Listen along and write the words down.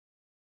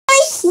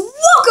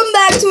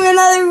back to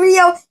another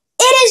video.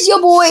 It is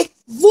your boy,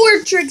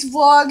 Vortrix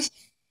Vlogs.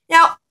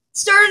 Now,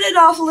 started it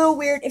off a little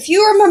weird. If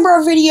you remember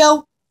our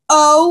video,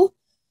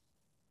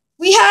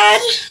 we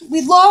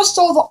lost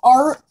all the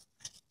art,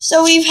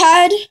 so we've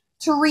had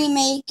to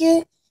remake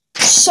it.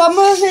 Some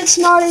of it's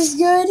not as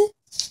good.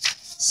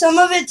 Some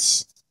of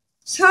it's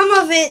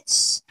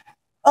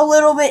a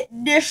little bit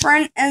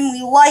different, and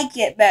we like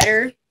it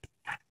better.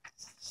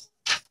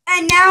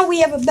 And now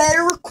we have a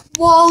better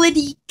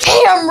quality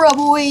camera,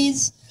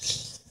 boys.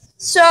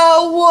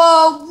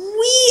 So,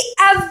 we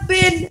have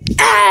been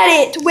at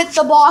it with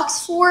the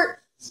box fort,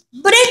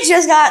 but it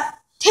just got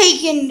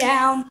taken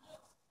down.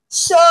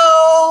 So,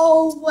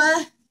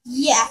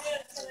 yeah.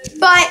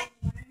 But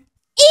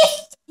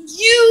if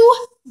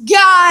you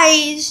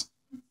guys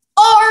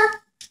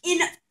are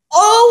in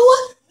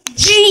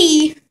OG,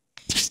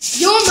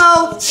 you'll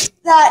know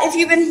that if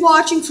you've been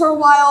watching for a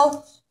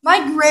while,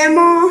 my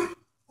grandma,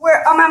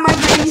 I'm at my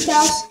granny's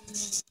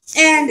house,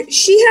 and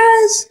she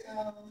has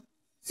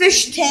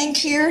fish tank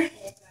here.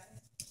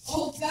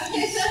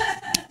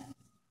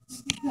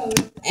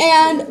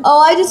 And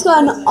I just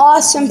got an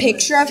awesome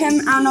picture of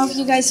him. I don't know if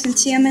you guys can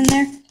see him in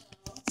there.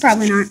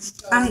 Probably not.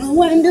 I don't know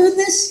why I'm doing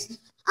this.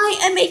 I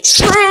am a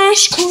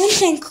trash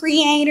content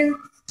creator.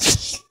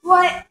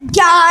 But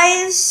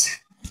guys,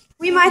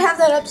 we might have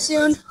that up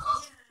soon.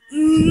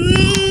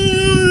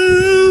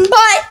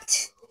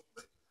 But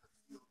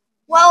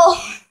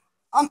well,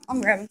 I'm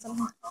grabbing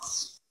something.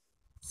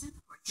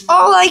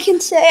 All I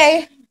can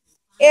say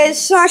is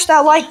smash that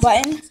like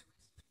button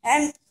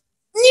and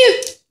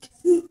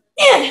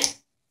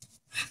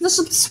the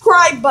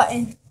subscribe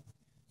button.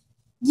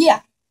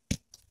 Yeah,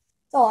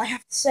 that's all I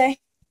have to say.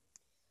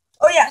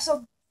 Oh yeah,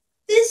 so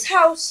this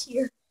house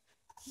here,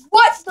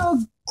 what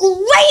the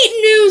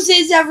great news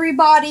is,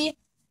 everybody,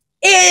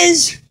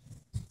 is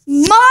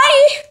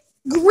my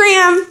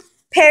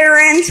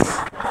grandparents,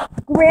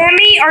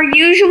 Grammy, our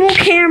usual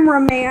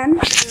cameraman,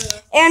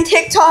 and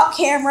TikTok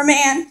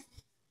cameraman,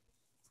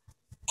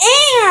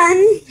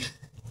 and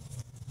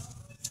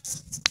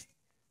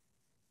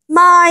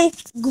my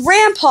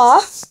grandpa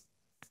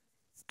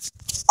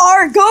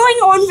are going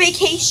on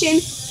vacation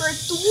for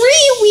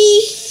 3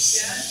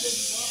 weeks.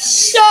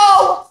 So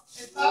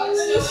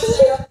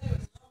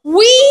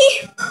me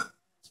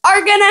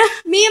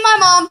and my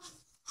mom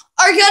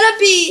are gonna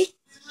be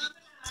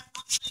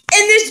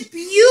in this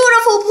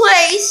beautiful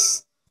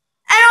place,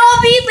 and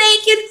I'll be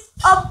making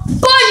a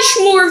bunch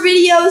more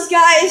videos,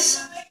 guys.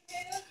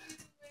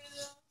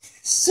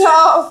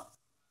 So,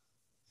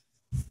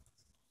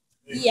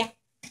 yeah.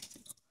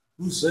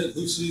 Who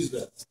sees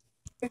that?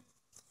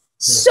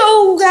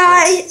 So,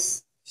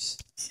 guys,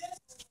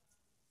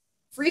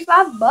 free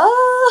 $5.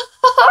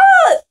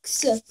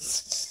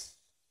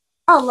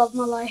 I love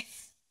my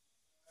life.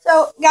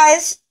 So,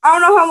 guys, I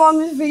don't know how long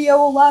this video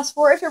will last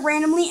for. If it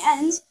randomly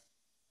ends,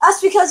 that's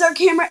because our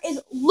camera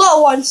is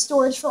low on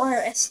storage for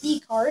our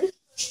SD card.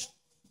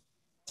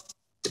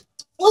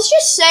 Let's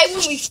just say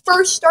when we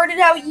first started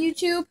out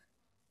YouTube,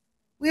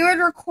 we would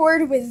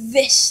record with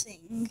this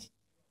thing.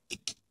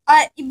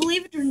 You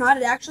believe it or not,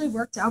 it actually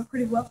worked out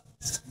pretty well.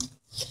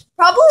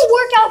 Probably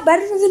work out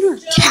better than our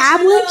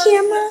tablet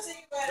camera.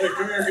 Hey,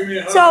 come here, give me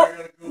a hug. So, I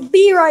gotta go.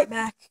 be right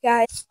back,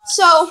 guys.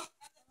 So,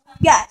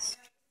 guys,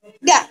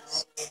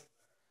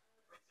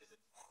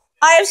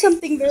 I have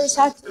something very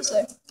sad to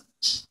say.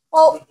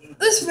 Well,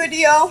 this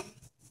video,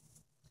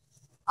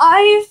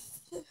 I've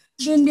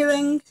been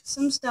doing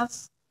some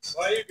stuff.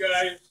 Bye, you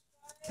guys.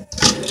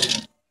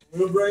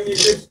 We'll bring you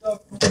good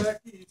stuff from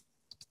back east.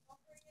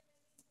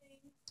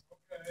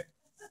 Okay.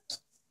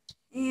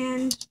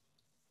 And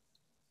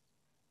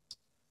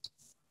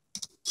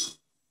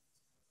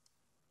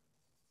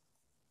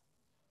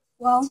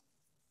well,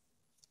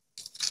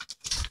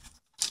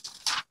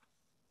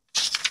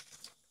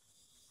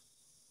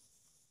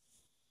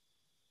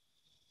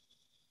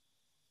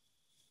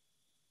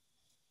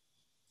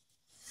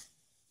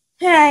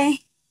 hey,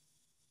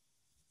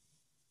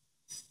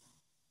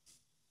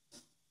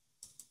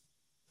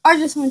 I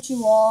just want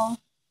you all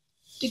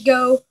to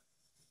go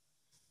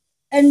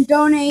and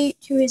donate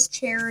to his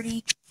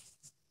charity.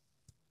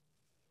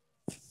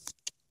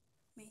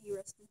 May he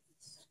rest in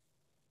peace.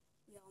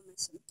 We all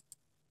miss him.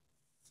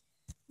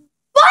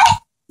 But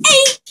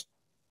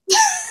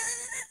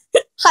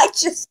I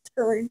just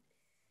turned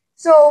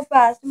so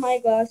fast. My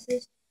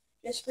glasses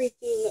just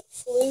freaking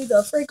flew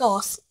the frick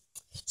off.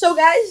 So,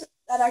 guys,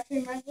 that actually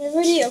reminds me of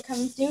a video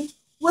coming soon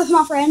with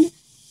my friend.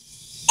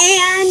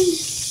 And,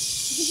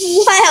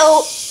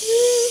 well,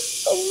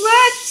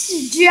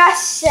 let's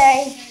just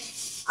say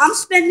I'm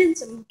spending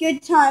some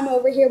good time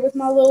over here with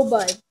my little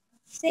bud.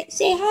 Say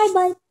hi,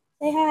 bud.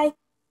 Say hi.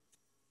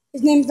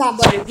 His name's not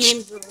Bud. His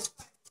name's Rudy.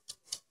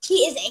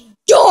 He is a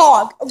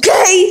dog,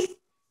 okay?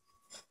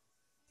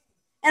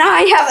 And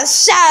I have a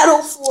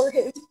saddle for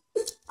him.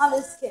 I'm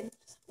just kidding.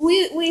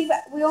 We only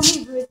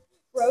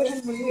rode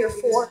him when we were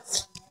 4.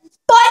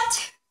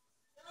 But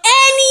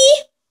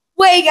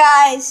anyway,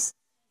 guys,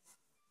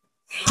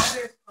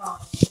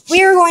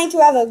 we are going to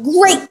have a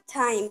great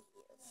time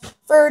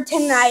for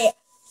tonight.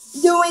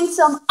 doing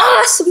some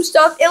awesome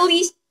stuff. At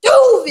least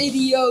 2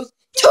 videos.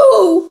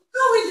 2!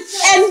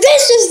 And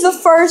this is the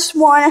first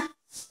one.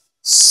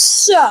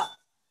 So,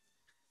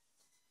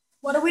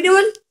 what are we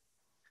doing?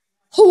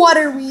 What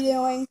are we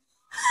doing?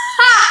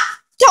 Ha!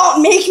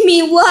 Don't make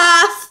me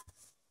laugh.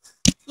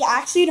 Yeah, I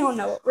actually don't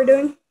know what we're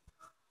doing.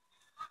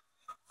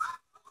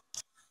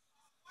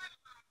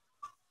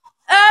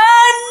 No!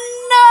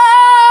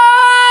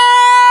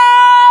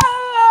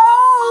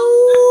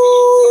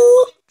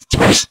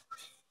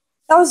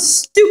 That was the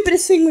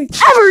stupidest thing we've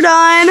ever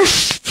done.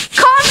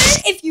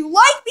 Comment if you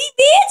like me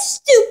being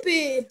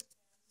stupid.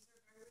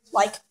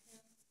 Like,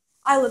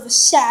 I live a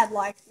sad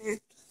life, man.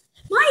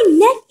 My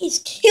neck is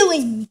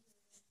killing me.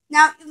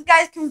 Now, you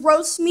guys can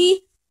roast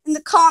me in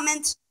the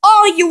comments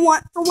all you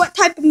want for what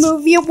type of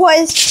movie it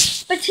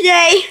was. But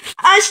today,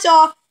 I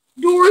saw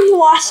Dora and the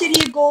Lost City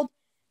of Gold.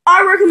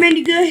 I recommend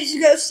you guys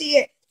go see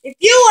it. If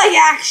you like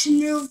action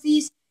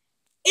movies,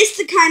 it's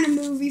the kind of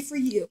movie for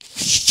you.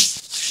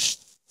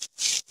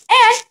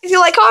 And if you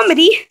like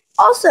comedy,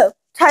 also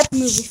type of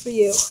movie for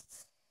you.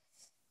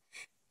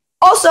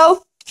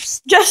 Also,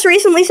 just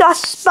recently saw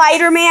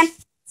Spider-Man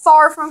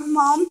Far From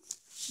Home.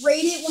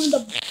 Rated one of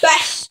the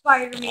best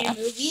Spider-Man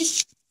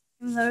movies.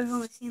 Even though I've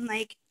only seen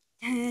like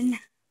 10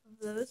 of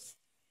those.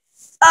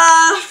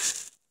 I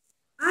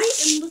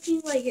am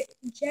looking like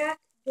Jack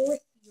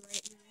Dorothy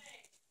right now.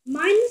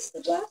 Minus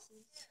the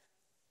glasses.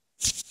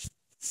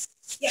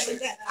 Yeah,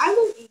 but I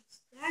look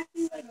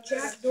exactly like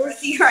Jack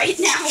Dorothy right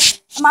now.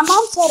 And my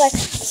mom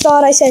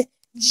thought I said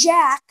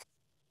Jack.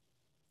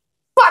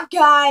 But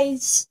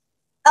guys,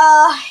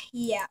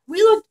 yeah,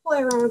 we like to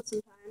play around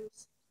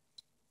sometimes.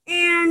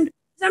 And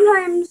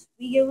sometimes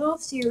we get a little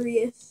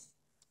serious.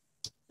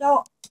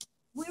 So,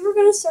 we were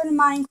going to start a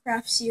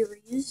Minecraft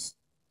series.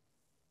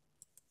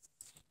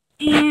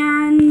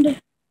 And,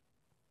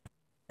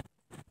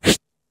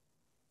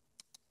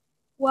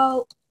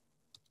 well,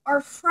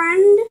 our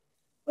friend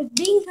was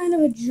being kind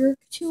of a jerk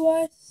to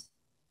us.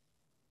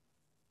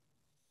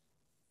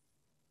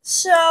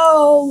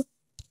 So,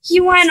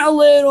 he went a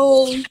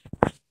little,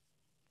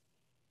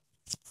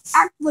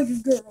 act like a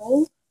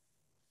girl.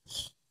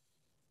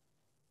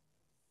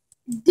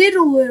 Did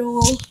a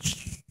little,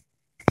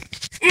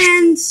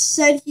 and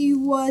said he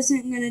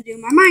wasn't going to do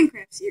my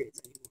Minecraft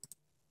series anymore.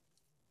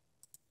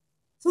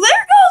 So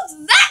there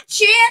goes that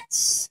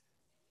chance.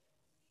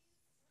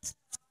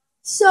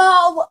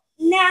 So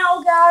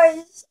now,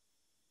 guys,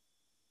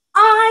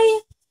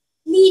 I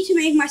need to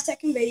make my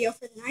second video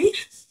for the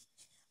night.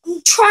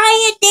 I'm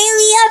trying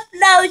daily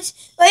uploads,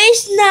 but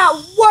it's not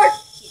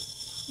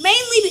working.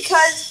 Mainly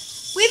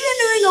because we've been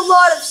doing a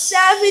lot of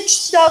savage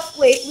stuff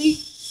lately.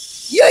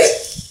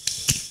 Yay!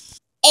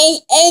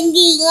 And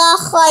ending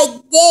off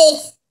like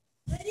this.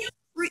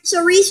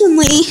 So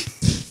recently,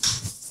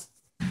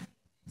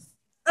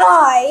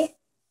 I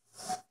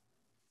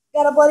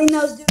got a bloody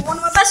nose due to one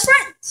of my best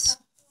friends.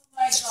 Oh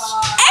my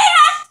god.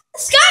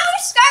 And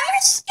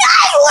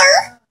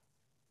Skylar,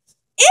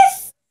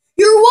 if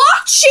you're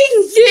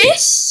watching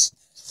this,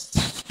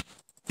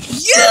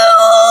 you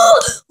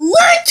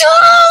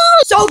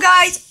little. So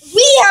guys,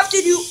 we have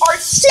to do our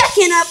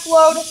second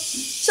upload.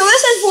 So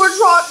this is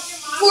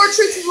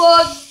Fortress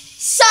Vlog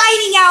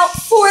signing out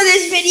for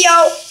this video.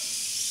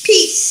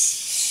 Peace.